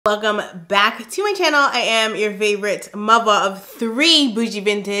Welcome back to my channel. I am your favorite mother of three, Bougie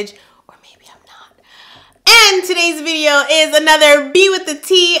Vintage, or maybe I'm not. And today's video is another B with the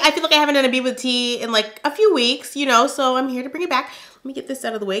T. I feel like I haven't done a B with T in like a few weeks, you know, so I'm here to bring it back. Let me get this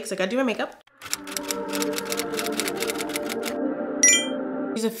out of the way because I gotta do my makeup.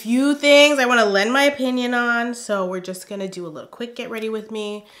 There's a few things I want to lend my opinion on, so we're just gonna do a little quick get ready with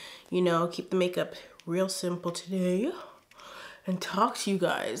me. You know, keep the makeup real simple today. And talk to you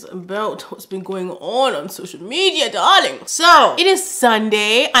guys about what's been going on social media, darling. So, it is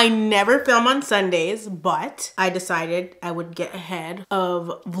Sunday. I never film on Sundays, but I decided I would get ahead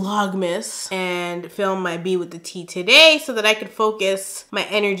of Vlogmas and film my B with the T today so that I could focus my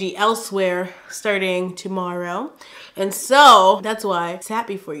energy elsewhere starting tomorrow. And so, that's why I sat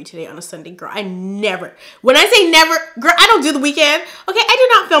before you today on a Sunday. Girl, I never, when I say never, girl, I don't do the weekend. Okay, I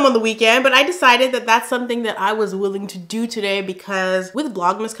do not film on the weekend, but I decided that that's something that I was willing to do today because with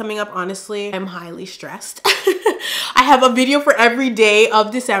Vlogmas coming up, honestly, I'm highly stressed. I have a video for every day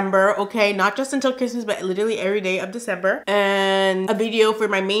of December, okay? Not just until Christmas, but literally every day of December. And a video for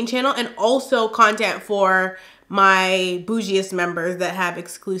my main channel and also content for my bougiest members that have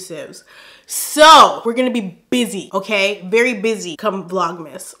exclusives. So we're gonna be busy, okay? Very busy come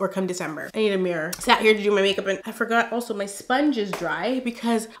Vlogmas or come December. I need a mirror. Sat here to do my makeup and I forgot also my sponge is dry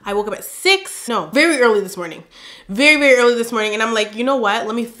because I woke up at very early this morning. Very early this morning, and I'm like, you know what?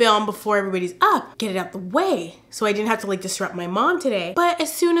 Let me film before everybody's up. Get it out the way. So I didn't have to like disrupt my mom today. But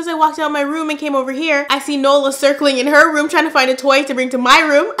as soon as I walked out of my room and came over here, I see Nola circling in her room trying to find a toy to bring to my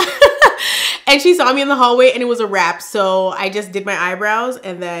room. And she saw me in the hallway and it was a wrap. So I just did my eyebrows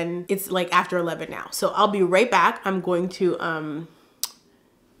and then it's like after 11 now. So I'll be right back. I'm going to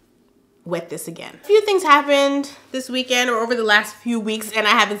wet this again. A few things happened this weekend or over the last few weeks and I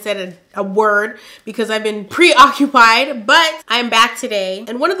haven't said a word because I've been preoccupied, but I'm back today.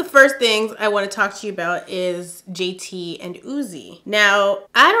 And one of the first things I want to talk to you about is JT and Uzi. Now,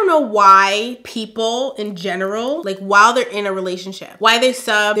 I don't know why people in general, like while they're in a relationship, why they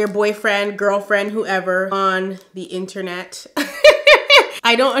sub their boyfriend, girlfriend, whoever on the internet.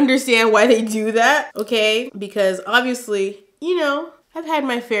 I don't understand why they do that, okay? Because obviously, you know, I've had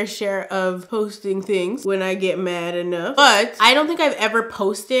my fair share of posting things when I get mad enough, but I don't think I've ever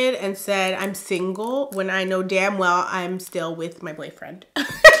posted and said I'm single when I know damn well I'm still with my boyfriend.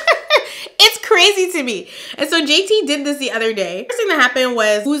 It's crazy to me. And so JT did this the other day. First thing that happened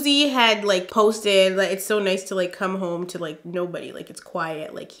was Uzi had like posted that it's so nice to like come home to like nobody, like it's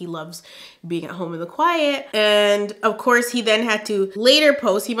quiet, like he loves being at home in the quiet. And of course he then had to later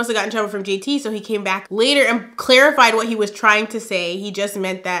post, he must have gotten in trouble from JT, so he came back later and clarified what he was trying to say. He just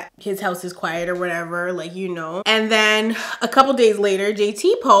meant that his house is quiet or whatever, like, you know. And then a couple days later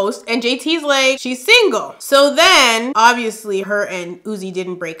JT posts and JT's like, she's single. So then obviously her and Uzi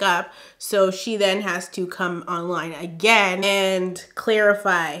didn't break up. So she then has to come online again and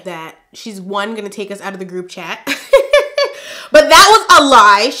clarify that she's gonna take us out of the group chat. But that was a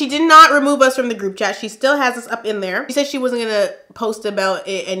lie. She did not remove us from the group chat. She still has us up in there. She said she wasn't gonna post about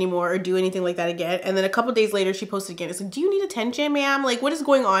it anymore or do anything like that again. And then a couple days later, she posted again. It's like, do you need attention, ma'am? Like, what is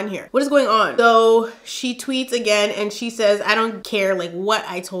going on here? What is going on? So she tweets again and she says, I don't care like what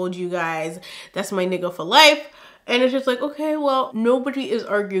I told you guys. That's my nigga for life. And it's just like, okay, well, nobody is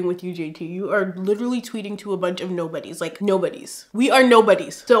arguing with you, JT. You are literally tweeting to a bunch of nobodies, like nobodies. We are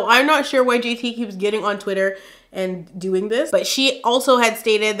nobodies. So I'm not sure why JT keeps getting on Twitter and doing this, but she also had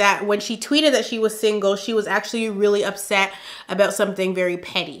stated that when she tweeted that she was single, she was actually really upset about something very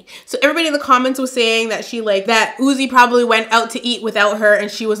petty. So everybody in the comments was saying that that Uzi probably went out to eat without her and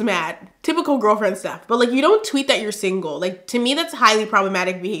she was mad. Typical girlfriend stuff. But like, you don't tweet that you're single. Like, to me, that's highly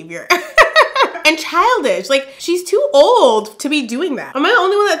problematic behavior. And childish. Like, she's too old to be doing that. Am I the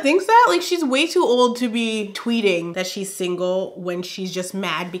only one that thinks that? Like, she's way too old to be tweeting that she's single when she's just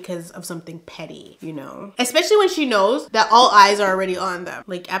mad because of something petty, you know? Especially when she knows that all eyes are already on them.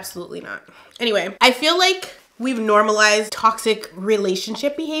 Like, absolutely not. Anyway, I feel like we've normalized toxic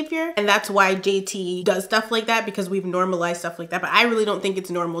relationship behavior, and that's why JT does stuff like that, because we've normalized stuff like that. But I really don't think it's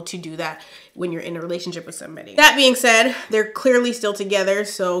normal to do that when you're in a relationship with somebody. That being said, they're clearly still together,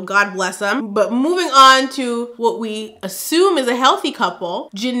 so God bless them. But moving on to what we assume is a healthy couple,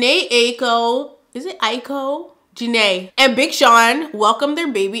 Janae Aiko, is it Aiko? Janae and Big Sean welcomed their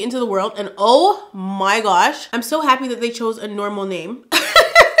baby into the world, and oh my gosh, I'm so happy that they chose a normal name.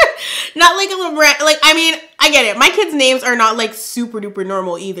 Not like I mean, I get it. My kids' names are not like super duper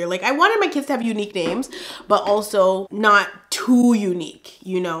normal either. Like, I wanted my kids to have unique names, but also not too too unique,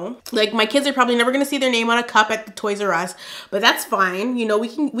 you know? Like, my kids are probably never gonna see their name on a cup at the Toys R Us, but that's fine. You know, we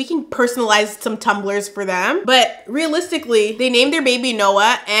can personalize some tumblers for them. But realistically, they named their baby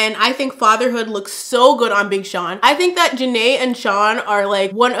Noah, and I think fatherhood looks so good on Big Sean. I think that Janae and Sean are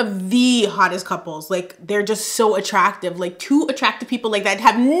like one of the hottest couples. Like, they're just so attractive. Like, two attractive people like that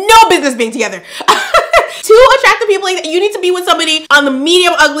have no business being together. Two attractive people like that. You need to be with somebody on the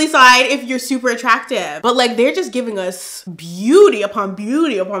medium ugly side if you're super attractive. But like, they're just giving us beauty upon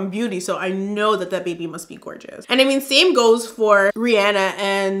beauty upon beauty. So I know that that baby must be gorgeous. And I mean, same goes for Rihanna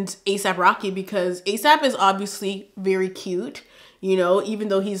and A$AP Rocky, because A$AP is obviously very cute, you know, even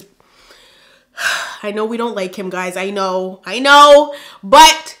though he's, I know we don't like him, guys. I know,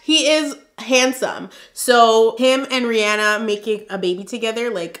 but he is handsome. So him and Rihanna making a baby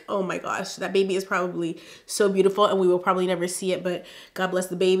together, like, oh my gosh, that baby is probably so beautiful, and we will probably never see it, but God bless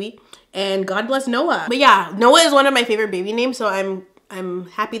the baby and God bless Noah. But yeah, Noah is one of my favorite baby names, so I'm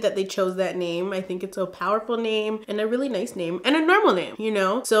happy that they chose that name. I think it's a powerful name and a really nice name and a normal name, you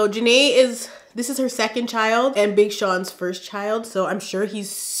know? So Janae this is her second child and Big Sean's first child. So I'm sure he's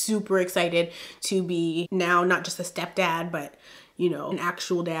super excited to be now not just a stepdad, but you know, an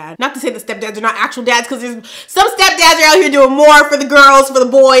actual dad. Not to say that stepdads are not actual dads, because there's some stepdads are out here doing more for the girls, for the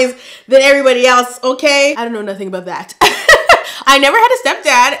boys than everybody else, okay? I don't know nothing about that. I never had a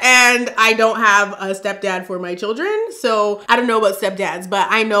stepdad, and I don't have a stepdad for my children, so I don't know about stepdads, but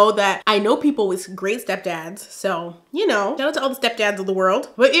I know people with great stepdads, so, you know, shout out to all the stepdads of the world.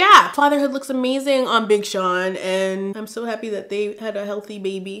 But yeah, fatherhood looks amazing on Big Sean, and I'm so happy that they had a healthy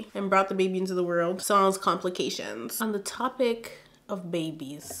baby and brought the baby into the world, sans complications. On the topic of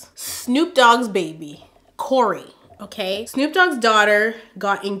babies, Snoop Dogg's baby, Corey. Okay, Snoop Dogg's daughter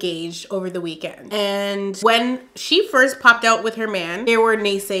got engaged over the weekend, and when she first popped out with her man, there were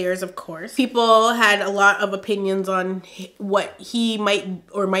naysayers, of course. People had a lot of opinions on what he might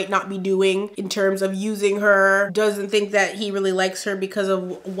or might not be doing in terms of using her. Doesn't think that he really likes her because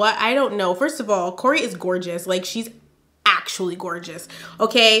of what? I don't know. First of all, Corey is gorgeous. Like, she's actually gorgeous,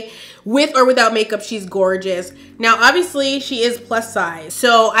 okay? With or without makeup, she's gorgeous. Now, obviously, she is plus size.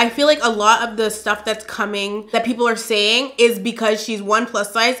 So I feel like a lot of the stuff that's coming that people are saying is because she's one,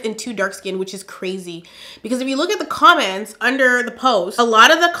 plus size, and two, dark skin, which is crazy. Because if you look at the comments under the post, a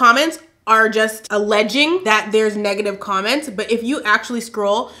lot of the comments are just alleging that there's negative comments, but if you actually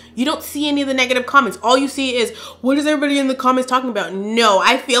scroll, you don't see any of the negative comments. All you see is, what is everybody in the comments talking about? No,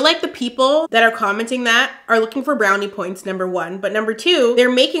 I feel like the people that are commenting that are looking for brownie points, number one, but number two,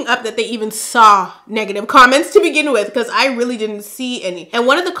 they're making up that they even saw negative comments to begin with, because I really didn't see any. And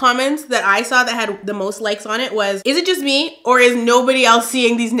one of the comments that I saw that had the most likes on it was, is it just me, or is nobody else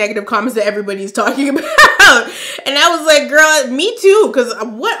seeing these negative comments that everybody's talking about? And I was like, girl, me too, because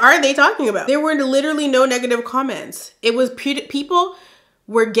what are they talking about? There were literally no negative comments. It was people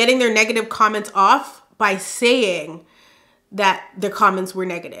were getting their negative comments off by saying that their comments were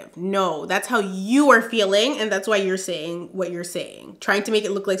negative. No, that's how you are feeling, and that's why you're saying what you're saying. Trying to make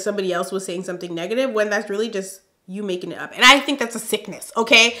it look like somebody else was saying something negative when that's really just you making it up. And I think that's a sickness,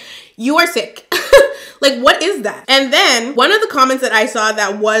 okay? You are sick. Like, what is that? And then one of the comments that I saw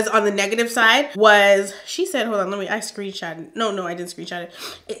that was on the negative side was, she said, hold on, I screenshotted. No, I didn't screenshot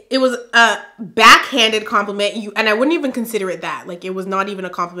it. It was a backhanded compliment, and I wouldn't even consider it that. Like, it was not even a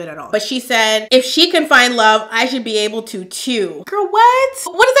compliment at all. But she said, if she can find love, I should be able to too. Girl, what?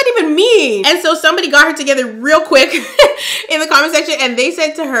 What does that even mean? And so somebody got her together real quick in the comment section, and they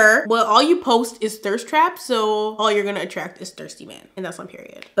said to her, well, all you post is thirst traps, so all you're gonna attract is thirsty man. And that's on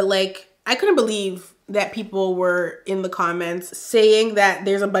period. But like, I couldn't believe that people were in the comments saying that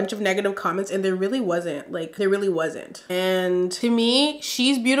there's a bunch of negative comments, and there really wasn't. Like, there really wasn't. And to me,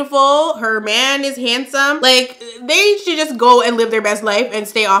 she's beautiful. Her man is handsome. Like, they should just go and live their best life and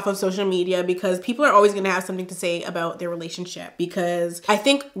stay off of social media, because people are always gonna have something to say about their relationship. Because I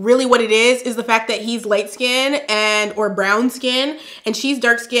think really what it is the fact that he's light skin or brown skin, and she's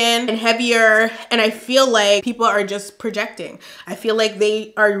dark skin and heavier. And I feel like people are just projecting. I feel like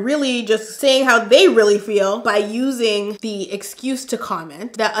they are really just saying how they really feel by using the excuse to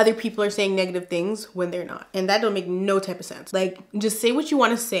comment that other people are saying negative things when they're not. And that don't make no type of sense. Like, just say what you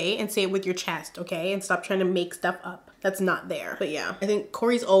want to say and say it with your chest, okay? And stop trying to make stuff up that's not there. But yeah, I think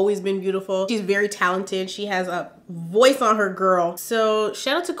Corey's always been beautiful. She's very talented. She has a voice on her, girl. So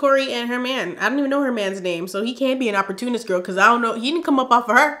shout out to Corey and her man. I don't even know her man's name, so he can't be an opportunist, girl, because I don't know. He didn't come up off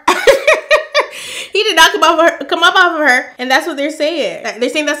of her. He did not come up off of her. And that's what they're saying. They're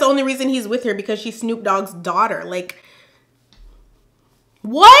saying that's the only reason he's with her, because she's Snoop Dogg's daughter. Like,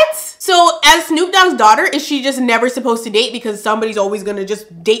 What? So as Snoop Dogg's daughter, is she just never supposed to date because somebody's always gonna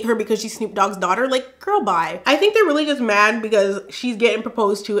just date her because she's Snoop Dogg's daughter? Like, girl, bye. I think they're really just mad because she's getting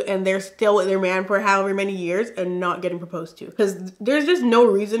proposed to and they're still with their man for however many years and not getting proposed to. Because there's just no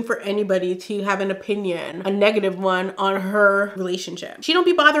reason for anybody to have an opinion, a negative one, on her relationship. She don't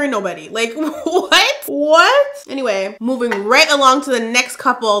be bothering nobody. Like, what? What? Anyway, moving right along to the next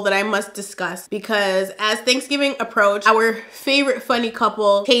couple that I must discuss, because as Thanksgiving approached, our favorite funny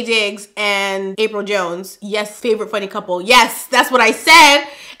couple, Tay Diggs and April Jones. Yes, favorite funny couple. Yes, that's what I said,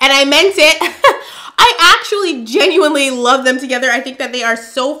 and I meant it. I actually genuinely love them together. I think that they are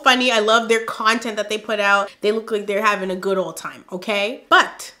so funny. I love their content that they put out. They look like they're having a good old time, okay?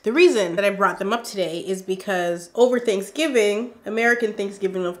 But the reason that I brought them up today is because over Thanksgiving, American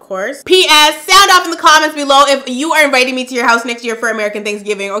Thanksgiving, of course. P.S. Sound off in the comments below if you are inviting me to your house next year for American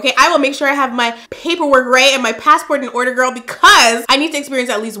Thanksgiving, okay? I will make sure I have my paperwork right and my passport in order, girl, because I need to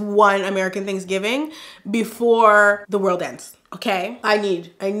experience at least one American Thanksgiving before the world ends. Okay, I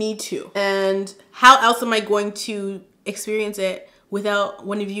need to. And how else am I going to experience it without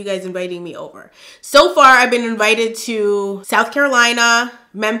one of you guys inviting me over? So far, I've been invited to South Carolina,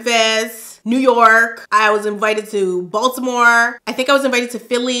 Memphis, New York. I was invited to Baltimore. I think I was invited to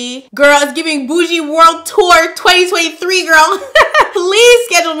Philly. Girl, it's giving Bougie World Tour 2023, girl. Please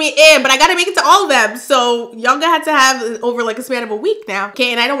schedule me in, but I gotta make it to all of them. So y'all gonna have to have over like a span of a week now.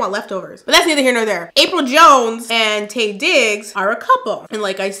 Okay, and I don't want leftovers, but that's neither here nor there. April Jones and Tay Diggs are a couple. And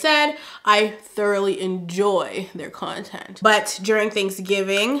like I said, I thoroughly enjoy their content. But during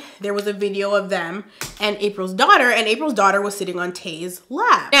Thanksgiving, there was a video of them and April's daughter was sitting on Tay's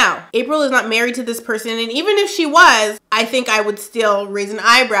lap. Now, April is not married to this person, and even if she was, I think I would still raise an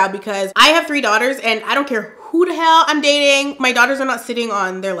eyebrow because I have 3 daughters and I don't care who the hell I'm dating. My daughters are not sitting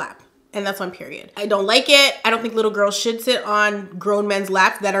on their lap. And that's on period. I don't like it. I don't think little girls should sit on grown men's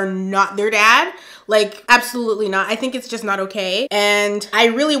laps that are not their dad. Like, absolutely not. I think it's just not okay. And I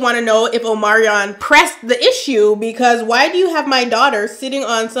really want to know if Omarion pressed the issue, because why do you have my daughter sitting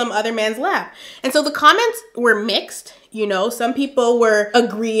on some other man's lap? And so the comments were mixed. You know, some people were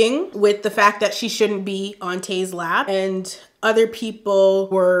agreeing with the fact that she shouldn't be on Tay's lap, and other people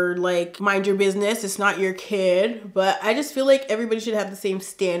were like, mind your business, it's not your kid. But I just feel like everybody should have the same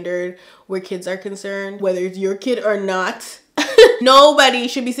standard where kids are concerned, whether it's your kid or not. Nobody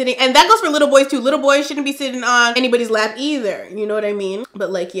should be sitting, and that goes for little boys too. Little boys shouldn't be sitting on anybody's lap either. You know what I mean?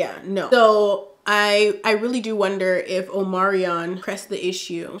 But like, yeah, no. So I really do wonder if Omarion pressed the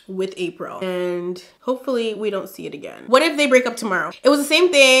issue with April, and hopefully we don't see it again. What if they break up tomorrow? It was the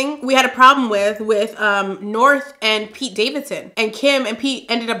same thing we had a problem with North and Pete Davidson, and Kim and Pete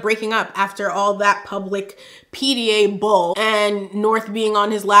ended up breaking up after all that public PDA bull and North being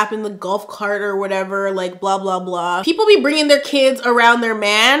on his lap in the golf cart or whatever, like blah, blah, blah. People be bringing their kids around their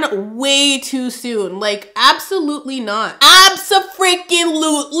man way too soon. Like, absolutely not.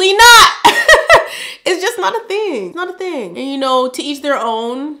 Abso-freaking-lutely not. It's just not a thing. It's not a thing. And you know, to each their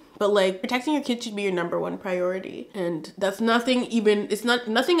own. But like, protecting your kids should be your #1 priority. And that's nothing even, it's not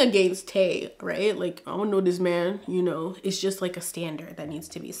nothing against Tay, right? Like, I don't know this man, you know, it's just like a standard that needs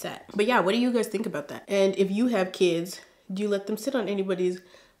to be set. But yeah, what do you guys think about that? And if you have kids, do you let them sit on anybody's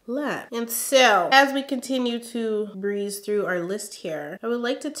lap? And so, as we continue to breeze through our list here, I would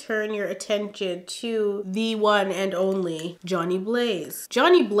like to turn your attention to the one and only Johnny Blaze.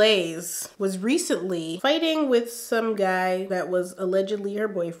 Johnny Blaze was recently fighting with some guy that was allegedly her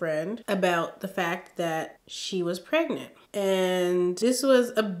boyfriend about the fact that she was pregnant. And this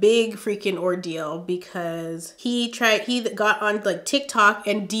was a big freaking ordeal because he got on like TikTok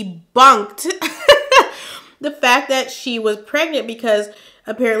and debunked the fact that she was pregnant, because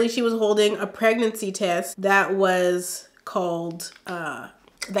apparently she was holding a pregnancy test that was called,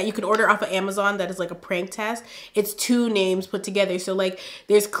 that you could order off of Amazon, that is like a prank test. It's 2 names put together. So like,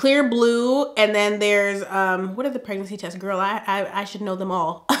 there's Clear Blue, and then there's, what are the pregnancy tests? Girl, I should know them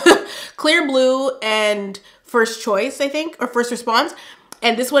all. Clear Blue and First Choice, I think, or First Response.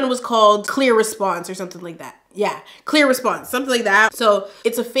 And this one was called Clear Response or something like that. Yeah, Clear Response, something like that. So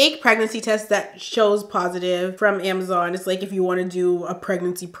it's a fake pregnancy test that shows positive from Amazon. It's like if you want to do a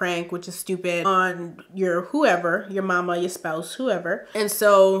pregnancy prank, which is stupid, on your whoever, your mama, your spouse, whoever. And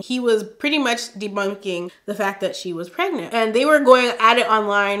so he was pretty much debunking the fact that she was pregnant. And they were going at it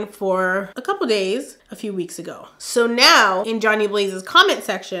online for a couple days a few weeks ago. So now in Johnny Blaze's comment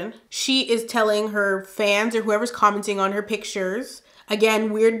section, she is telling her fans or whoever's commenting on her pictures,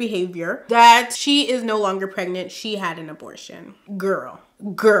 again, weird behavior, that she is no longer pregnant. She had an abortion. Girl,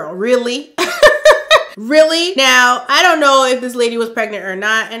 really? Really? Now, I don't know if this lady was pregnant or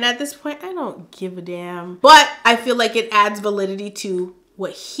not. And at this point, I don't give a damn. But I feel like it adds validity to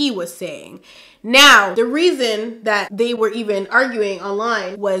what he was saying. Now, the reason that they were even arguing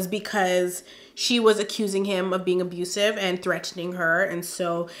online was because she was accusing him of being abusive and threatening her. And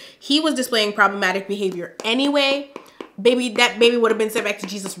so he was displaying problematic behavior anyway. Baby, that baby would have been sent back to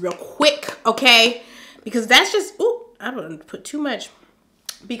Jesus real quick, okay? Because that's just, ooh, I don't put too much.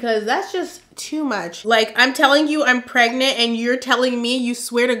 Because that's just too much. Like, I'm telling you I'm pregnant and you're telling me, you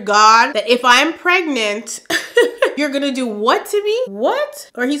swear to God, that if I'm pregnant, you're gonna do what to me?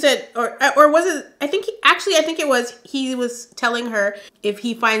 What? Or he said, or was it, I think he was telling her if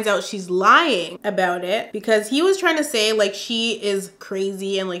he finds out she's lying about it, because he was trying to say like she is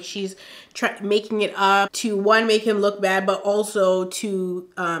crazy and like she's making it up to, one, make him look bad, but also to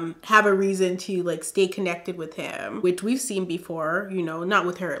have a reason to like stay connected with him, which we've seen before, you know, not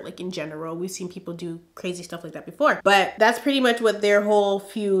with her, like in general. We've seen people do crazy stuff like that before. But that's pretty much what their whole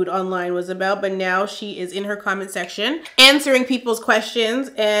feud online was about. But now she is in her comment section answering people's questions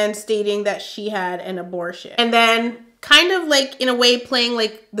and stating that she had an abortion. And then kind of like in a way playing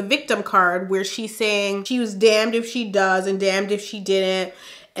like the victim card, where she's saying she was damned if she does and damned if she didn't.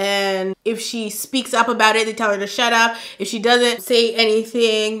 And if she speaks up about it, they tell her to shut up. If she doesn't say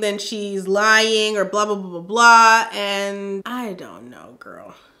anything, then she's lying or blah, blah, blah, blah, blah. And I don't know,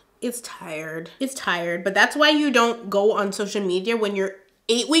 girl. It's tired. It's tired. But that's why you don't go on social media when you're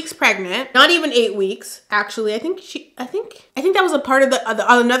 8 weeks pregnant. Not even 8 weeks. Actually, I think that was a part of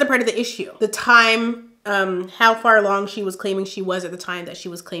another part of the issue. The time, how far along she was claiming she was at the time that she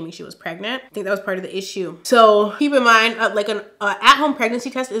was claiming she was pregnant. I think that was part of the issue. So keep in mind, like an at-home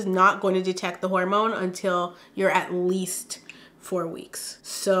pregnancy test is not going to detect the hormone until you're at least 4 weeks.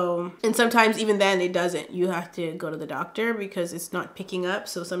 So, and sometimes even then it doesn't. You have to go to the doctor because it's not picking up.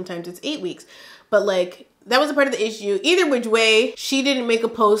 So sometimes it's 8 weeks. But like, that was a part of the issue. Either which way, she didn't make a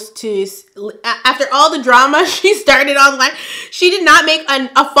post to, after all the drama she started online, she did not make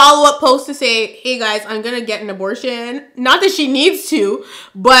a follow-up post to say, hey guys, I'm gonna get an abortion. Not that she needs to,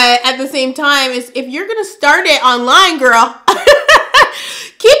 but at the same time, if you're gonna start it online, girl,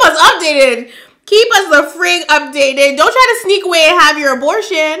 keep us updated. Keep us the frig updated. Don't try to sneak away and have your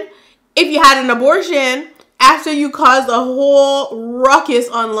abortion if you had an abortion after you caused a whole ruckus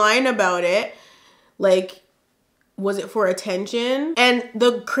online about it. Like, was it for attention? And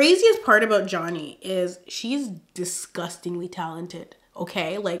the craziest part about Johnny is she's disgustingly talented,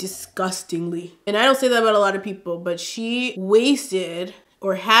 okay? Like, disgustingly. And I don't say that about a lot of people, but she wasted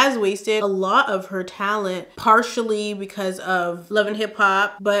or has wasted a lot of her talent, partially because of Love and Hip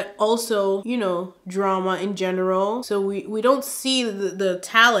Hop, but also, you know, drama in general. So we don't see the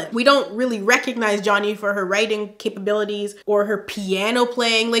talent. We don't really recognize Johnny for her writing capabilities or her piano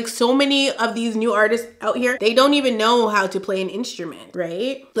playing. Like, so many of these new artists out here, they don't even know how to play an instrument,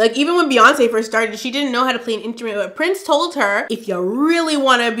 right? Like, even when Beyonce first started, she didn't know how to play an instrument, but Prince told her, if you really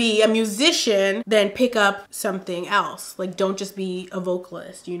want to be a musician, then pick up something else. Like, don't just be a vocalist,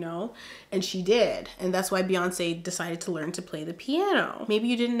 you know? And she did. And that's why Beyonce decided to learn to play the piano. Maybe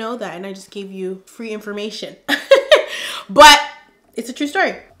you didn't know that and I just gave you free information. But it's a true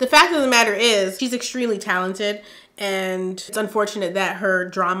story. The fact of the matter is she's extremely talented, and it's unfortunate that her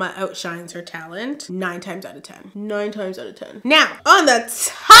drama outshines her talent 9 times out of 10. 9 times out of 10. Now, on the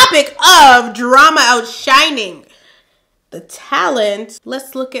topic of drama outshining the talent,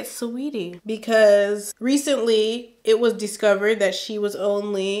 let's look at Saweetie, because recently it was discovered that she was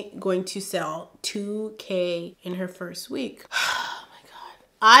only going to sell 2K in her first week. Oh my God.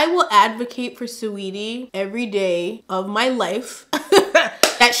 I will advocate for Saweetie every day of my life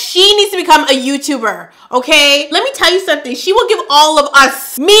that she needs to become a YouTuber, okay? Let me tell you something. She will give all of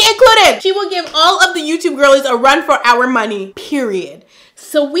us, me included, she will give all of the YouTube girlies a run for our money, period.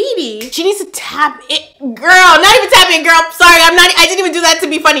 Saweetie, she needs to tap it, girl, not even tap in, girl. Sorry, I didn't even do that to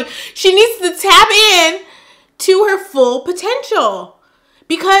be funny. She needs to tap in to her full potential,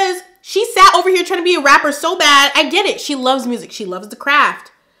 because she sat over here trying to be a rapper so bad. I get it. She loves music. She loves the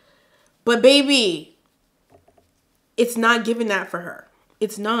craft. But baby, it's not giving that for her.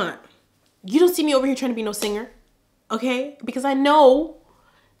 It's not. You don't see me over here trying to be no singer, okay? Because I know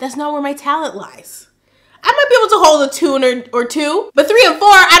that's not where my talent lies. I might be able to hold a tune or two, but 3 and 4,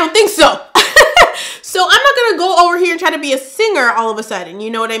 I don't think so. So I'm not gonna go over here and try to be a singer all of a sudden, you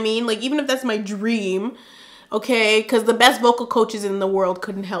know what I mean? Like, even if that's my dream, okay? Because the best vocal coaches in the world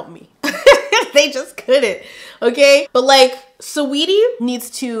couldn't help me. They just couldn't, okay? But like, Saweetie needs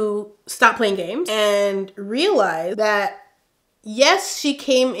to stop playing games and realize that, yes, she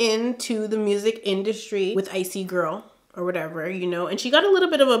came into the music industry with Icy Girl or whatever, you know, and she got a little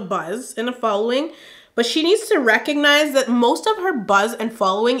bit of a buzz and a following. But she needs to recognize that most of her buzz and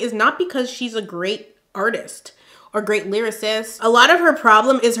following is not because she's a great artist or great lyricist. A lot of her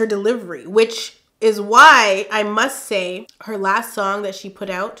problem is her delivery, which is why I must say her last song that she put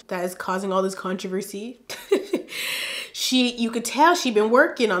out that is causing all this controversy, you could tell she'd been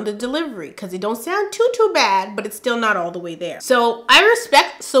working on the delivery because it don't sound too bad, but it's still not all the way there. So I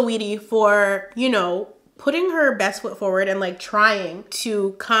respect Saweetie for, you know, putting her best foot forward and like trying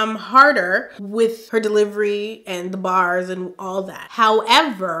to come harder with her delivery and the bars and all that.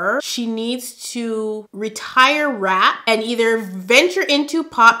 However, she needs to retire rap and either venture into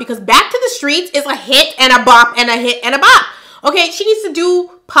pop, because Back to the Streets is a hit and a bop and a hit and a bop. Okay, she needs to do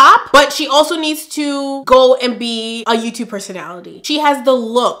pop, but she also needs to go and be a YouTube personality. She has the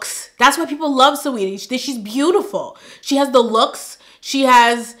looks. That's why people love Saweetie. She's beautiful. She has the looks. She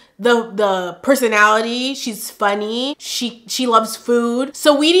has the personality. She's funny. She loves food.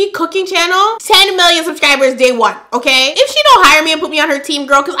 Saweetie cooking channel, 10 million subscribers day one, okay? If she don't hire me and put me on her team,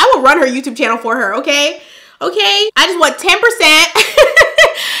 girl, because I will run her YouTube channel for her, okay? Okay? I just want 10%.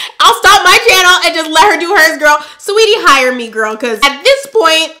 I'll stop my channel and just let her do hers, girl. Saweetie, hire me, girl, because at this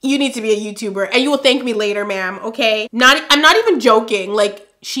point, you need to be a YouTuber and you will thank me later, ma'am, okay? I'm not even joking. Like,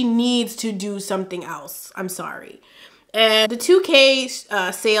 she needs to do something else. I'm sorry. And the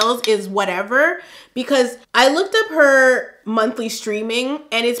 2K sales is whatever, because I looked up her monthly streaming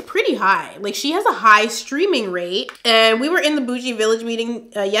and it's pretty high. Like, she has a high streaming rate. And we were in the Bougie Village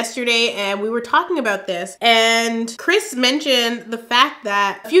meeting yesterday and we were talking about this. And Chris mentioned the fact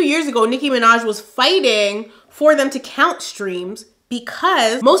that a few years ago, Nicki Minaj was fighting for them to count streams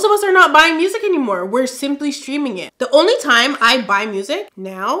because most of us are not buying music anymore. We're simply streaming it. The only time I buy music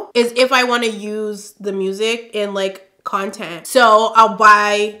now is if I want to use the music in like content. So I'll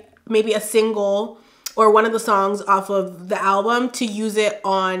buy maybe a single or one of the songs off of the album to use it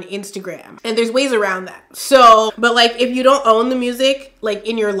on Instagram. And there's ways around that. So, but like if you don't own the music like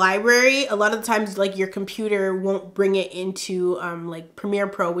in your library, a lot of the times like your computer won't bring it into like Premiere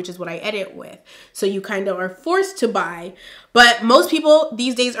Pro, which is what I edit with. So you kind of are forced to buy. But most people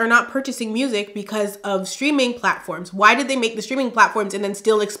these days are not purchasing music because of streaming platforms. Why did they make the streaming platforms and then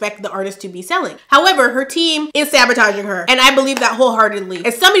still expect the artist to be selling? However, her team is sabotaging her. And I believe that wholeheartedly.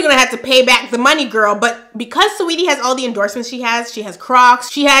 And somebody's gonna have to pay back the money, girl. But because Saweetie has all the endorsements she has Crocs,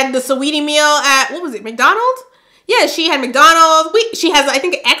 she had the Saweetie meal at, what was it, McDonald's? Yeah, she had McDonald's. She has, I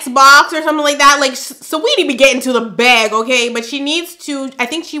think, an Xbox or something like that. Like, Saweetie be getting to the bag, okay? But she needs to, I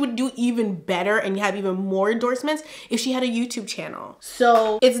think she would do even better and have even more endorsements if she had a YouTube channel.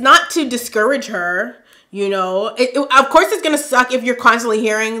 So it's not to discourage her, you know. Of course, it's gonna suck if you're constantly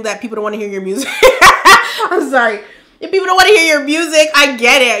hearing that people don't want to hear your music. I'm sorry. If people don't want to hear your music, I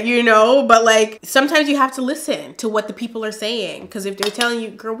get it, you know, but like sometimes you have to listen to what the people are saying, because if they're telling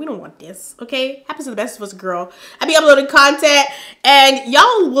you, girl, we don't want this, okay? Happens to the best of us, girl. I be uploading content and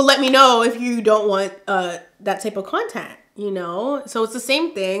y'all will let me know if you don't want that type of content, you know? So it's the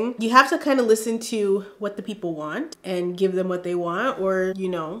same thing. You have to kind of listen to what the people want and give them what they want, or, you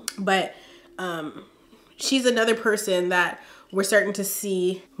know, but she's another person that we're starting to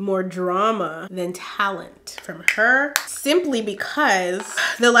see more drama than talent from her, simply because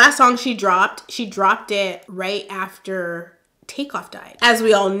the last song she dropped it right after Takeoff died. As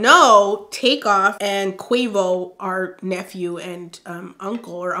we all know, Takeoff and Quavo are nephew and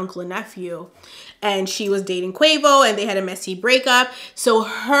uncle, or uncle and nephew. And she was dating Quavo and they had a messy breakup. So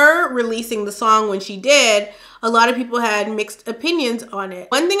her releasing the song when she did, a lot of people had mixed opinions on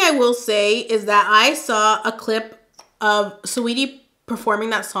it. One thing I will say is that I saw a clip of Saweetie performing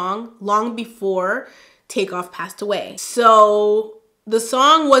that song long before Takeoff passed away. So the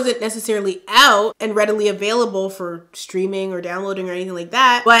song wasn't necessarily out and readily available for streaming or downloading or anything like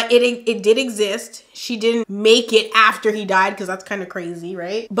that, but it did exist. She didn't make it after he died, because that's kind of crazy,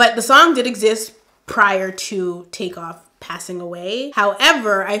 right? But the song did exist prior to Takeoff passing away.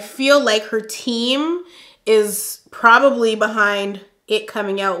 However, I feel like her team is probably behind it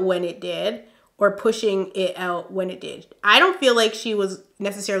coming out when it did, or pushing it out when it did. I don't feel like she was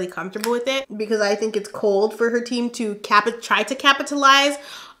necessarily comfortable with it, because I think it's cold for her team to try to capitalize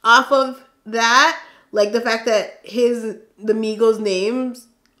off of that. Like the fact that the Migos names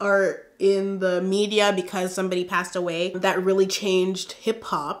are in the media because somebody passed away, that really changed hip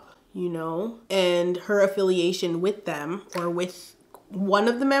hop, you know, and her affiliation with them or with one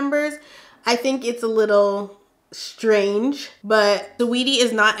of the members. I think it's a little strange, but Saweetie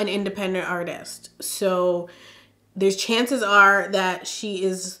is not an independent artist. So there's chances are that she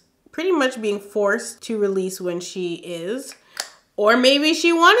is pretty much being forced to release when she is, or maybe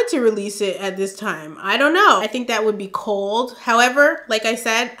she wanted to release it at this time. I don't know. I think that would be cold. However, like I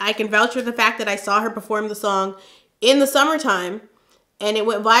said, I can vouch for the fact that I saw her perform the song in the summertime and it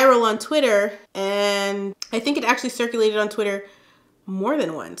went viral on Twitter, and I think it actually circulated on Twitter more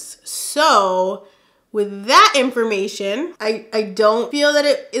than once. So with that information, I don't feel that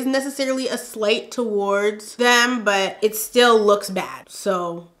it is necessarily a slight towards them, but it still looks bad.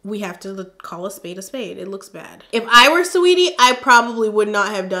 So we have to call a spade a spade. It looks bad. If I were Saweetie, I probably would not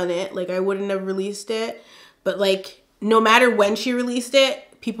have done it. Like, I wouldn't have released it. But like, no matter when she released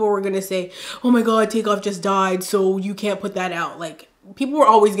it, people were gonna say, oh my God, Takeoff just died, so you can't put that out. Like, people were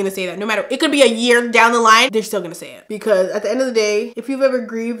always gonna say that. No matter, it could be a year down the line, they're still gonna say it. Because at the end of the day, if you've ever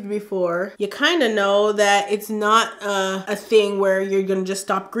grieved before, you kind of know that it's not a thing where you're gonna just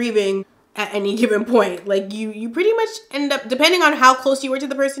stop grieving at any given point. Like, you pretty much end up, depending on how close you were to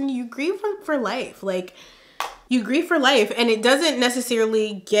the person, you grieve for life. Like, you grieve for life, and it doesn't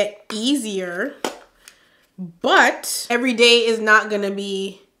necessarily get easier, but every day is not gonna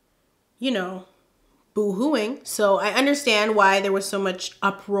be, you know, boo-hooing. So I understand why there was so much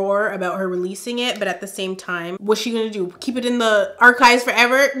uproar about her releasing it, but at the same time, what's she gonna do? Keep it in the archives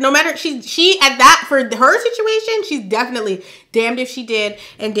forever? No matter, she at that, for her situation, she's definitely damned if she did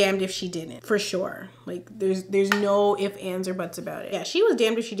and damned if she didn't, for sure. Like, there's no ifs, ands, or buts about it. Yeah, she was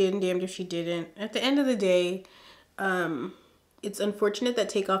damned if she did and damned if she didn't. At the end of the day, it's unfortunate that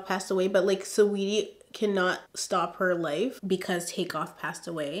Takeoff passed away, but like, Saweetie cannot stop her life because Takeoff passed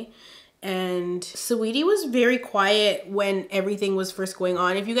away. And Saweetie was very quiet when everything was first going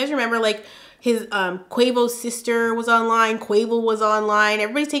on. If you guys remember, like, his Quavo's sister was online, Quavo was online,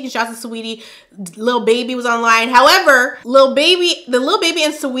 everybody's taking shots at Saweetie, Lil Baby was online. However, the Lil Baby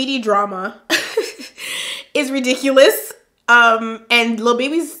and Saweetie drama is ridiculous. And Lil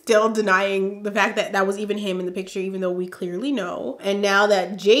Baby's still denying the fact that that was even him in the picture, even though we clearly know. And now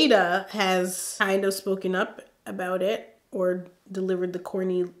that Jada has kind of spoken up about it, or delivered the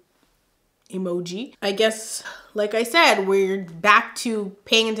corny emoji, I guess, like I said, we're back to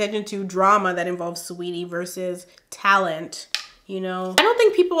paying attention to drama that involves Saweetie versus talent. You know, I don't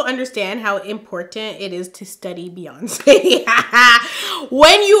think people understand how important it is to study Beyonce.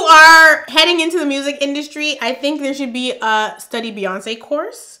 When you are heading into the music industry, I think there should be a study Beyonce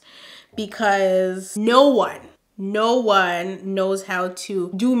course, because no one knows how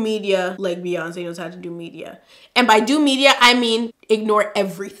to do media like Beyonce knows how to do media. And by do media, I mean ignore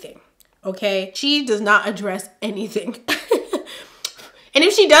everything. Okay? She does not address anything. And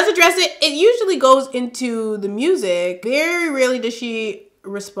if she does address it, it usually goes into the music. Very rarely does she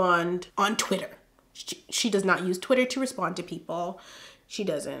respond on Twitter. She does not use Twitter to respond to people. She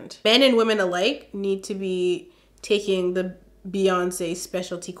doesn't. Men and women alike need to be taking the Beyonce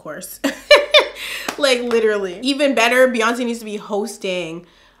specialty course. Like, literally. Even better, Beyonce needs to be hosting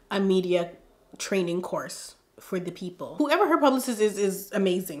a media training course for the people. Whoever her publicist is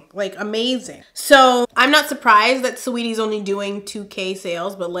amazing, like amazing. So I'm not surprised that Saweetie's only doing 2K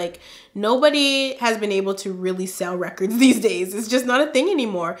sales, but like, nobody has been able to really sell records these days. It's just not a thing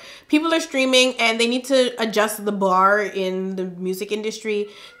anymore. People are streaming, and they need to adjust the bar in the music industry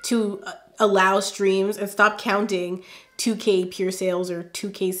to allow streams and stop counting 2K pure sales or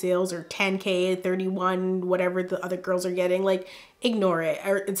 2K sales or 10K, 31, whatever the other girls are getting. Like, ignore it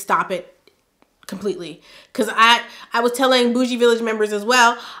or stop it completely. Because I was telling Bougie Village members as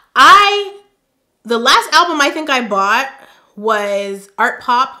well, the last album I think I bought was Art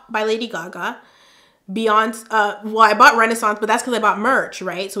Pop by Lady Gaga. Beyonce, well, I bought Renaissance, but that's because I bought merch,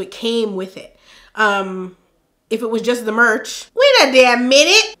 right? So it came with it. If it was just the merch, wait a damn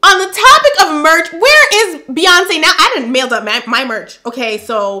minute. On the topic of merch, where is Beyonce now? I didn't mailed up my merch. Okay,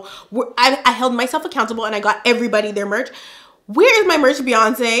 so I held myself accountable and I got everybody their merch. Where is my merch,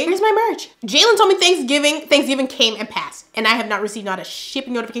 Beyonce? Where's my merch? Jalen told me Thanksgiving came and passed, and I have not received not a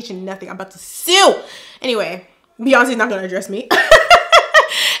shipping notification, nothing. I'm about to sue. Anyway, Beyonce's not gonna address me.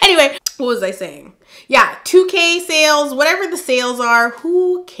 Anyway, what was I saying? Yeah, 2K sales, whatever the sales are,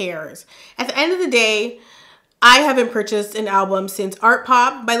 who cares? At the end of the day, I haven't purchased an album since Art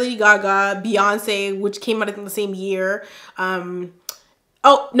Pop by Lady Gaga, Beyonce, which came out in the same year.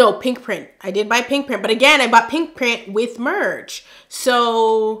 Oh, no, Pink Print. I did buy Pink Print, but again, I bought Pink Print with merch.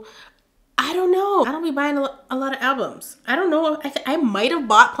 So, I don't know. I don't be buying a lot of albums. I don't know. I might have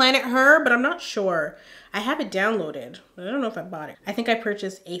bought Planet Her, but I'm not sure. I have it downloaded, but I don't know if I bought it. I think I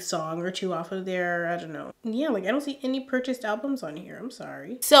purchased a song or two off of there. I don't know. Yeah, like, I don't see any purchased albums on here. I'm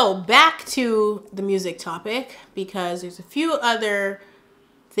sorry. So, back to the music topic, because there's a few other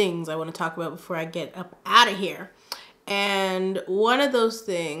things I want to talk about before I get up out of here. And one of those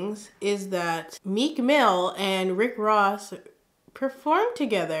things is that Meek Mill and Rick Ross performed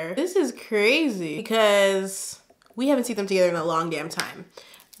together. This is crazy because we haven't seen them together in a long damn time.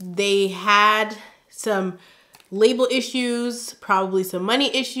 They had some label issues, probably some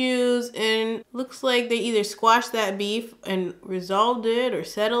money issues, and looks like they either squashed that beef and resolved it or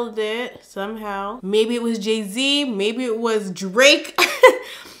settled it somehow. Maybe it was Jay-Z, maybe it was Drake.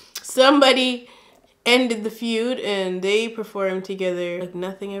 Somebody ended the feud and they performed together like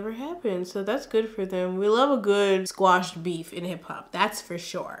nothing ever happened. So that's good for them. We love a good squashed beef in hip hop, that's for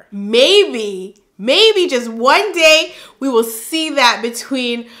sure. Maybe just one day we will see that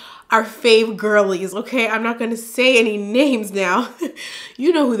between our fave girlies, okay? I'm not gonna say any names now.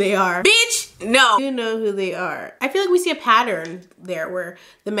 You know who they are. Bitch, no. You know who they are. I feel like we see a pattern there where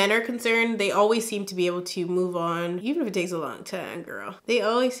the men are concerned, they always seem to be able to move on, even if it takes a long time, girl. They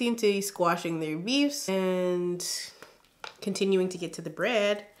always seem to be squashing their beefs and continuing to get to the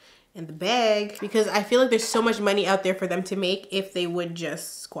bread and the bag, because I feel like there's so much money out there for them to make if they would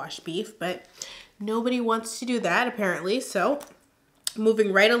just squash beef, but nobody wants to do that apparently. So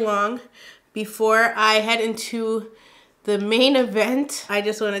moving right along, before I head into the main event, I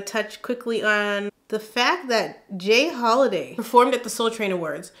just want to touch quickly on the fact that Jay Holiday performed at the Soul Train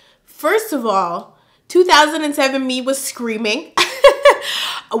Awards. First of all, 2007 me was screaming.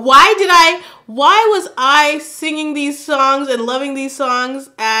 Why was I singing these songs and loving these songs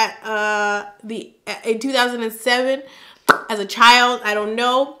in 2007 as a child? I don't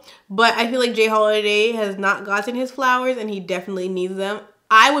know. But I feel like Jay Holiday has not gotten his flowers and he definitely needs them.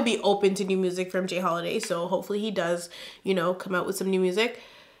 I would be open to new music from Jay Holiday, so hopefully he does, you know, come out with some new music.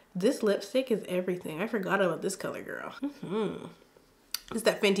 This lipstick is everything. I forgot about this color, girl. It's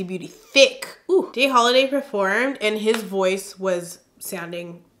that Fenty Beauty thick. Ooh. Jay Holiday performed and his voice was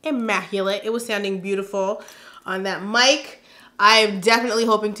sounding immaculate. It was sounding beautiful on that mic. I'm definitely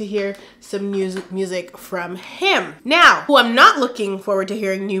hoping to hear some music from him. Now, who I'm not looking forward to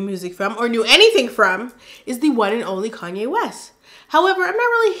hearing new music from or new anything from is the one and only Kanye West. However, I'm not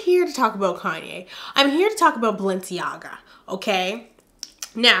really here to talk about Kanye. I'm here to talk about Balenciaga, okay?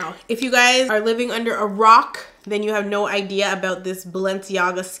 Now, if you guys are living under a rock, then you have no idea about this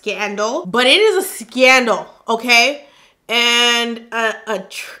Balenciaga scandal. But it is a scandal, okay? And a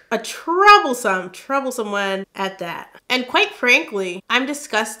troublesome one at that. And quite frankly, I'm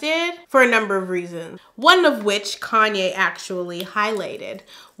disgusted for a number of reasons. One of which Kanye actually highlighted,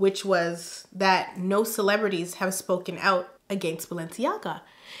 which was that no celebrities have spoken out against Balenciaga.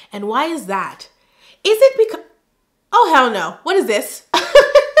 And why is that? Is it because, oh hell no, what is this?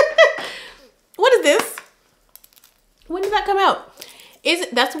 What is this? When did that come out?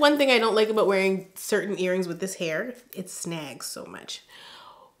 That's one thing I don't like about wearing certain earrings with this hair. It snags so much.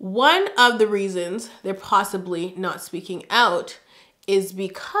 One of the reasons they're possibly not speaking out is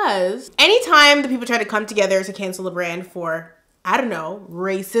because anytime the people try to come together to cancel a brand for, I don't know,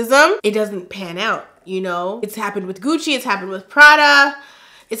 racism, it doesn't pan out, you know? It's happened with Gucci, it's happened with Prada,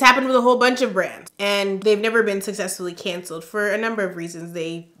 it's happened with a whole bunch of brands, and they've never been successfully canceled for a number of reasons.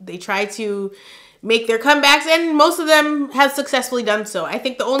 They try to make their comebacks, and most of them have successfully done so. I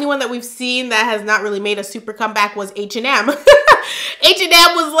think the only one that we've seen that has not really made a super comeback was H&M.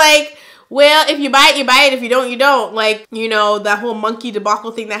 H&M was like, well, if you buy it, you buy it. If you don't, you don't. Like, you know, that whole monkey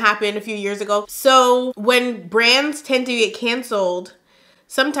debacle thing that happened a few years ago. So when brands tend to get canceled,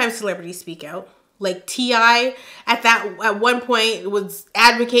 sometimes celebrities speak out. Like T.I. at one point was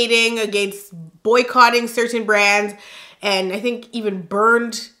advocating against boycotting certain brands, and I think even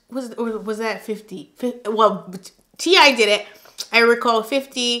burned, was that 50? Well, T.I. did it. I recall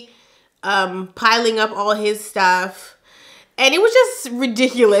 50 piling up all his stuff. And it was just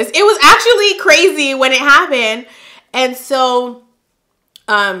ridiculous. It was actually crazy when it happened. And so,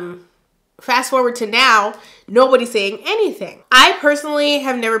 fast forward to now, nobody's saying anything. I personally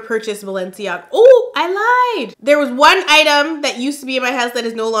have never purchased Balenciaga. Oh, I lied. There was one item that used to be in my house that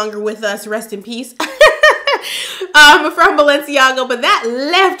is no longer with us. Rest in peace. From Balenciaga, but that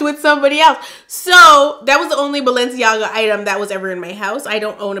left with somebody else. So that was the only Balenciaga item that was ever in my house. I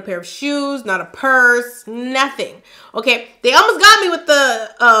don't own a pair of shoes, not a purse, nothing. Okay, they almost got me with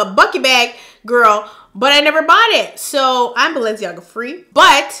the bucket bag, girl, but I never bought it. So I'm Balenciaga free.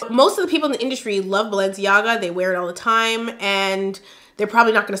 But most of the people in the industry love Balenciaga. They wear it all the time, and they're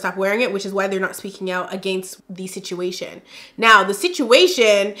probably not going to stop wearing it, which is why they're not speaking out against the situation. Now, the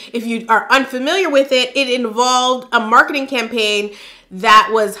situation, if you are unfamiliar with it, it involved a marketing campaign that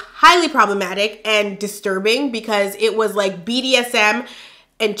was highly problematic and disturbing because it was like BDSM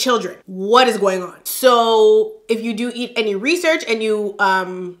and children. What is going on? So if you do any research and you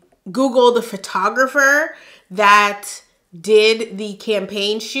Google the photographer that did the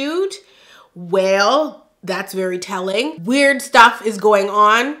campaign shoot, well, that's very telling. Weird stuff is going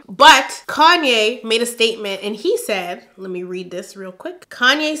on. But Kanye made a statement and he said, let me read this real quick.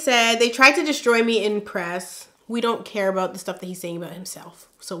 Kanye said, "They tried to destroy me in press. we don't care about the stuff that he's saying about himself.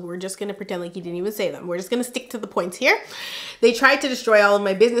 So we're just going to pretend like he didn't even say them. We're just going to stick to the points here. They tried to destroy all of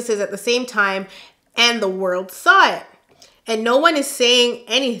my businesses at the same time, and the world saw it. And no one is saying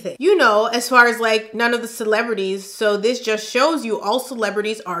anything, you know, as far as like none of the celebrities. So this just shows you all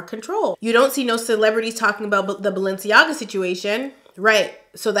celebrities are controlled. You don't see no celebrities talking about the Balenciaga situation. Right.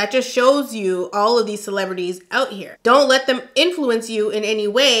 So that just shows you all of these celebrities out here. Don't let them influence you in any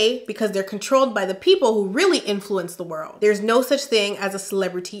way, because they're controlled by the people who really influence the world. There's no such thing as a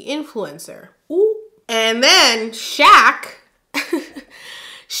celebrity influencer. Ooh. And then Shaq,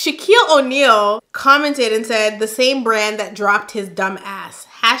 Shaquille O'Neal commented and said, the same brand that dropped his dumb ass.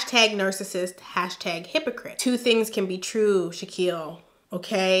 Hashtag narcissist, hashtag hypocrite. Two things can be true, Shaquille.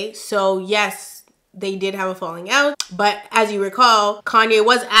 Okay, so yes, they did have a falling out. But as you recall, Kanye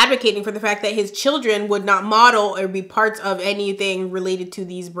was advocating for the fact that his children would not model or be parts of anything related to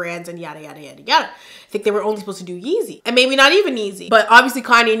these brands and yada, yada, yada, yada. I think they were only supposed to do Yeezy. And maybe not even Yeezy. But obviously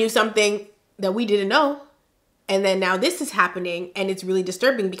Kanye knew something that we didn't know. And then now this is happening, and it's really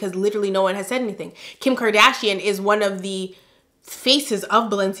disturbing because literally no one has said anything. Kim Kardashian is one of the faces of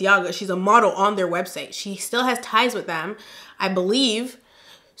Balenciaga. She's a model on their website. She still has ties with them, I believe.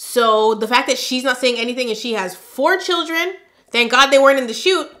 So the fact that she's not saying anything and she has 4 children, thank God they weren't in the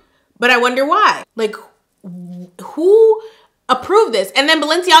shoot, but I wonder why. Like, who approved this? And then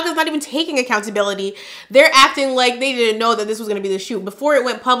Balenciaga's not even taking accountability. They're acting like they didn't know that this was going to be the shoot. Before it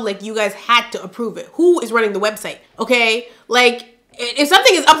went public, you guys had to approve it. Who is running the website? Okay? Like, if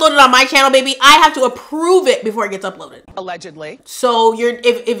something is uploaded on my channel, baby, I have to approve it before it gets uploaded. Allegedly. So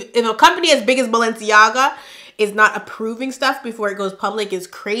if a company as big as Balenciaga is not approving stuff before it goes public is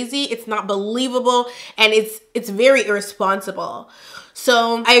crazy. It's not believable, and it's very irresponsible.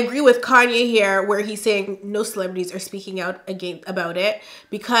 So I agree with Kanye here where he's saying no celebrities are speaking out about it,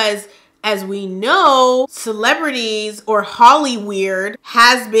 because as we know, celebrities or Hollyweird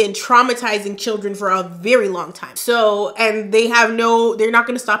has been traumatizing children for a very long time. So, and they're not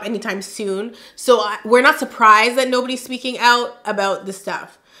going to stop anytime soon. So we're not surprised that nobody's speaking out about this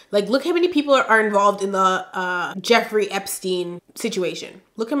stuff. Like, look how many people are involved in the Jeffrey Epstein situation.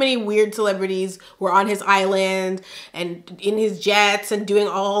 Look how many weird celebrities were on his island and in his jets and doing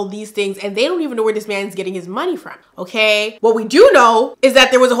all these things, and they don't even know where this man's getting his money from, okay? What we do know is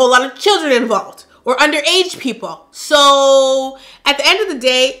that there was a whole lot of children involved, or underage people. So at the end of the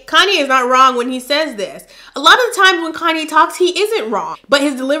day, Kanye is not wrong when he says this. A lot of the times when Kanye talks, he isn't wrong, but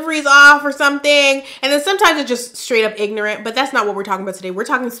his delivery is off or something. And then sometimes it's just straight up ignorant, but that's not what we're talking about today. We're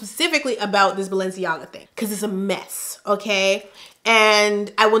talking specifically about this Balenciaga thing, because it's a mess, okay?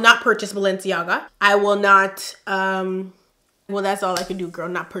 And I will not purchase Balenciaga. I will not, well, that's all I can do, girl,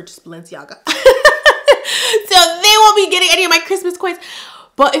 not purchase Balenciaga. So they won't be getting any of my Christmas coins.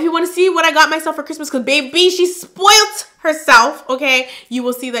 But if you want to see what I got myself for Christmas, because baby, she spoiled herself, okay? You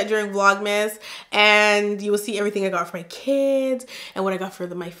will see that during Vlogmas, and you will see everything I got for my kids and what I got for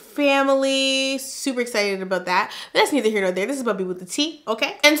my family. Super excited about that. But that's neither here nor there. This is Bubby with the tea,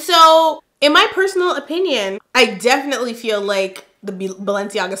 okay? And so, in my personal opinion, I definitely feel like the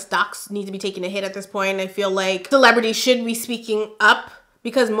Balenciaga stocks need to be taking a hit at this point. I feel like celebrities should be speaking up,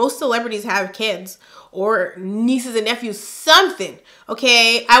 because most celebrities have kids or nieces and nephews, something,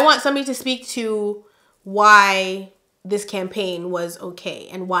 okay? I want somebody to speak to why this campaign was okay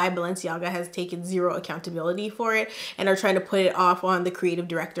and why Balenciaga has taken zero accountability for it and are trying to put it off on the creative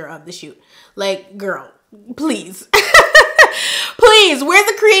director of the shoot. Like, girl, please. Please, where's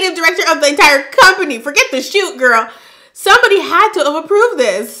the creative director of the entire company? Forget the shoot, girl. Somebody had to have approved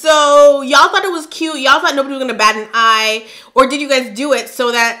this. So y'all thought it was cute. Y'all thought nobody was going to bat an eye. Or did you guys do it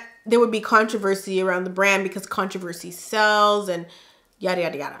so that there would be controversy around the brand, because controversy sells and yada,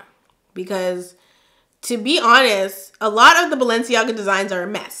 yada, yada? Because to be honest, a lot of the Balenciaga designs are a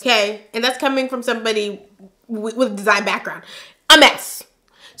mess. Okay. And that's coming from somebody with a design background. A mess.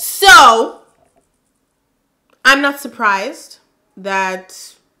 So I'm not surprised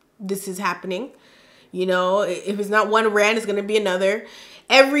that this is happening. You know, if it's not one brand, it's going to be another.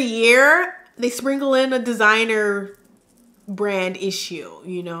 Every year, they sprinkle in a designer brand issue,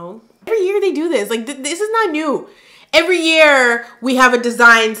 you know. Every year they do this. Like, this is not new. Every year, we have a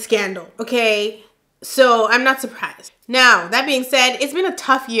design scandal, okay? So, I'm not surprised. Now, that being said, it's been a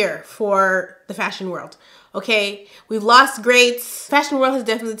tough year for the fashion world, okay? We've lost greats. Fashion world has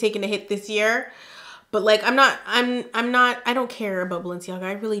definitely taken a hit this year. But, like, I don't care about Balenciaga.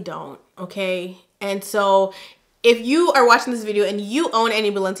 I really don't, okay? And so if you are watching this video and you own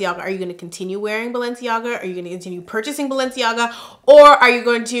any Balenciaga, are you going to continue wearing Balenciaga? Are you going to continue purchasing Balenciaga? Or are you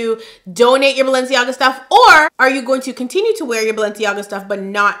going to donate your Balenciaga stuff? Or are you going to continue to wear your Balenciaga stuff but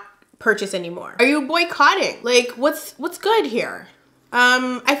not purchase anymore? Are you boycotting? Like, what's good here?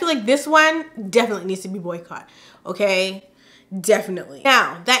 I feel like this one definitely needs to be boycott. Okay, definitely.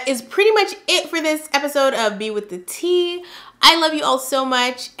 Now, that is pretty much it for this episode of Be With The Tea. I love you all so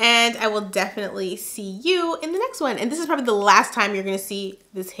much, and I will definitely see you in the next one. And this is probably the last time you're gonna see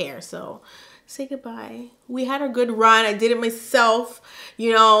this hair, so say goodbye. We had a good run. I did it myself.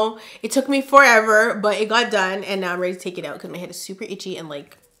 You know, it took me forever, but it got done, and now I'm ready to take it out because my head is super itchy and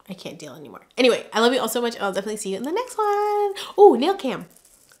like I can't deal anymore. Anyway, I love you all so much. I'll definitely see you in the next one. Oh, nail cam.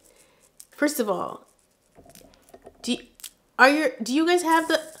 First of all, do you guys have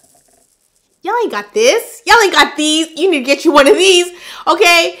the... Y'all ain't got this. Y'all ain't got these. You need to get you one of these.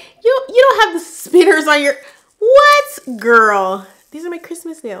 Okay? You don't have the spinners on your... What? Girl. These are my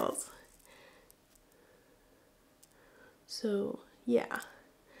Christmas nails. So, yeah.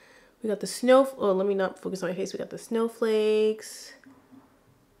 We got the snow... Oh, let me not focus on my face. We got the snowflakes.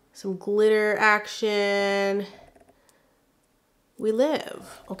 Some glitter action. We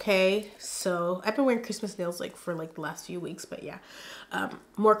live, okay? So I've been wearing Christmas nails like for like the last few weeks, but yeah,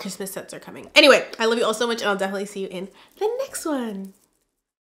 more Christmas sets are coming. Anyway, I love you all so much, and I'll definitely see you in the next one.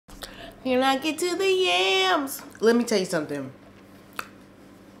 Here I get to the yams. Let me tell you something.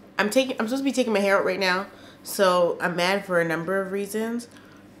 I'm supposed to be taking my hair out right now, so I'm mad for a number of reasons.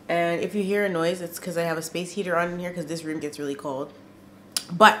 And if you hear a noise, it's because I have a space heater on in here because this room gets really cold.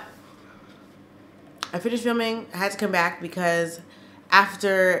 But I finished filming. I had to come back because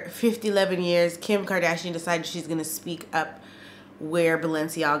after 11 years, Kim Kardashian decided she's going to speak up where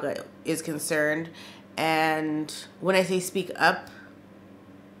Balenciaga is concerned. And when I say speak up,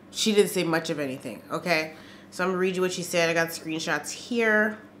 she didn't say much of anything, okay? So I'm going to read you what she said. I got screenshots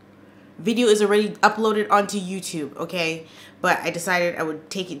here. Video is already uploaded onto YouTube, okay? But I decided I would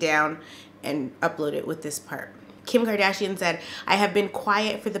take it down and upload it with this part. Kim Kardashian said, "I have been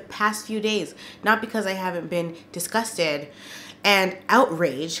quiet for the past few days, not because I haven't been disgusted and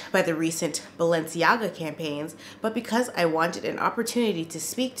outraged by the recent Balenciaga campaigns, but because I wanted an opportunity to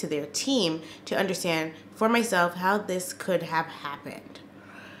speak to their team to understand for myself how this could have happened."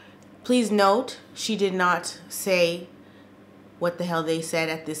 Please note, she did not say what the hell they said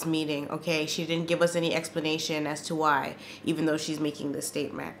at this meeting, okay? She didn't give us any explanation as to why, even though she's making this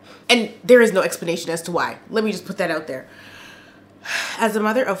statement. And there is no explanation as to why. Let me just put that out there. As a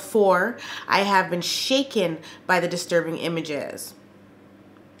mother of 4, I have been shaken by the disturbing images.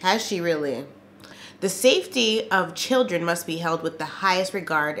 Has she really? The safety of children must be held with the highest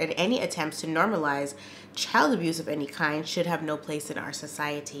regard, and any attempts to normalize child abuse of any kind should have no place in our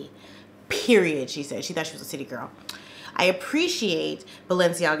society. Period, she said. She thought she was a city girl. I appreciate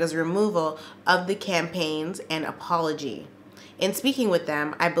Balenciaga's removal of the campaigns and apology. In speaking with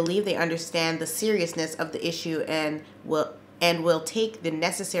them, I believe they understand the seriousness of the issue and will take the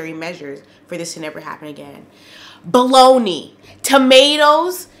necessary measures for this to never happen again. Baloney.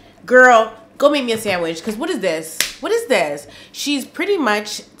 Tomatoes? Girl, go make me a sandwich, because what is this? What is this? She's pretty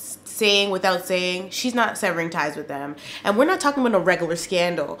much saying without saying she's not severing ties with them. And we're not talking about a regular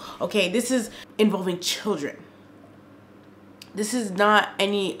scandal, okay? This is involving children. This is not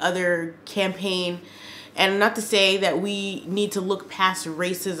any other campaign. And not to say that we need to look past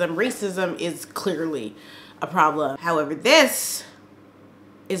racism. Racism is clearly a problem. However, this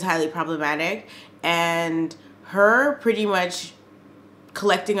is highly problematic. And her pretty much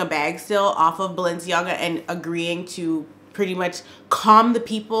collecting a bag still off of Balenciaga and agreeing to pretty much calm the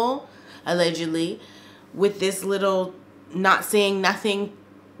people, allegedly, with this little not saying nothing,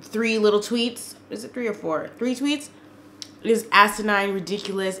 3 little tweets. Is it 3 or 4? 3 tweets? It is asinine,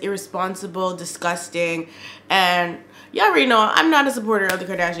 ridiculous, irresponsible, disgusting, and y'all already know I'm not a supporter of the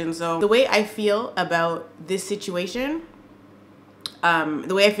Kardashians. So the way I feel about this situation,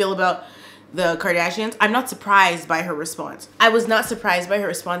 the way I feel about the Kardashians, I'm not surprised by her response. I was not surprised by her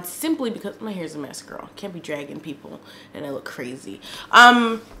response simply because my hair's a mess, girl. Can't be dragging people and I look crazy.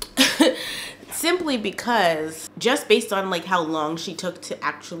 Simply because just based on like how long she took to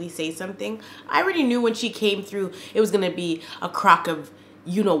actually say something, I already knew when she came through it was gonna be a crock of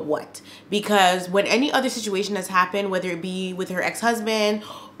you know what. Because when any other situation has happened, whether it be with her ex-husband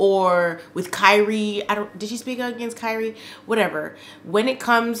or with Kyrie, did she speak out against Kyrie? Whatever. When it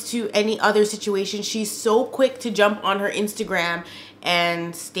comes to any other situation, she's so quick to jump on her Instagram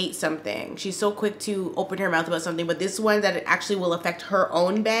and state something. She's so quick to open her mouth about something, but this one that it actually will affect her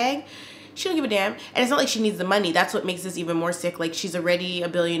own bag, she don't give a damn. And it's not like she needs the money. That's what makes this even more sick. Like, she's already a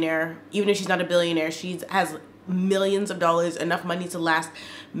billionaire. Even if she's not a billionaire, she has millions of dollars, enough money to last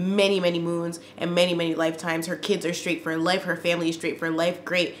many, many moons and many, many lifetimes. Her kids are straight for life. Her family is straight for life.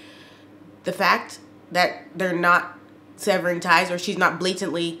 Great. The fact that they're not severing ties, or she's not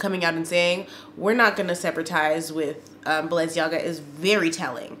blatantly coming out and saying we're not going to sever ties with Balenciaga, is very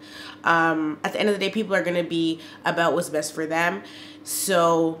telling. At the end of the day, people are going to be about what's best for them.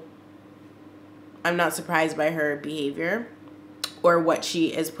 So I'm not surprised by her behavior or what she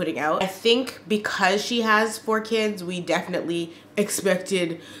is putting out. I think because she has 4 kids, we definitely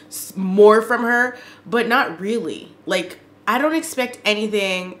expected more from her, but not really. Like, I don't expect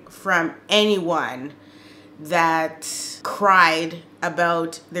anything from anyone that cried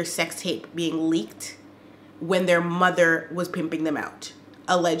about their sex tape being leaked when their mother was pimping them out,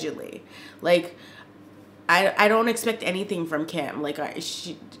 allegedly. Like, I don't expect anything from Kim. Like,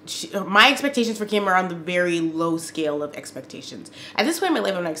 my expectations for Kim are on the very low scale of expectations. At this point in my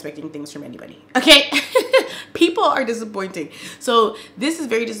life, I'm not expecting things from anybody. Okay? People are disappointing. So this is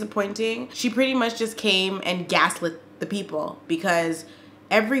very disappointing. She pretty much just came and gaslit the people because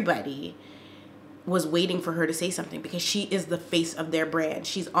everybody was waiting for her to say something, because she is the face of their brand.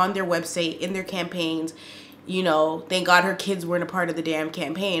 She's on their website, in their campaigns. You know, thank God her kids weren't a part of the damn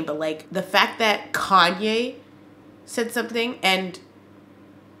campaign. But like, the fact that Kanye said something, and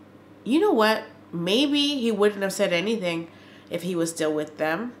you know what? Maybe he wouldn't have said anything if he was still with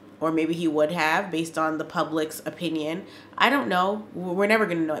them. Or maybe he would have, based on the public's opinion. I don't know. We're never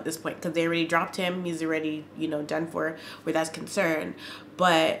going to know at this point, because they already dropped him. He's already, you know, done for where that's concerned.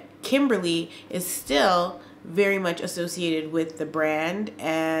 But Kimberly is still very much associated with the brand,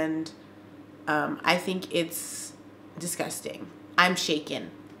 and I think it's disgusting. I'm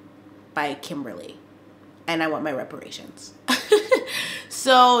shaken by Kimberly, and I want my reparations.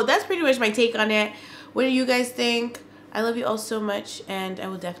 So that's pretty much my take on it. What do you guys think? I love you all so much, and I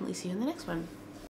will definitely see you in the next one.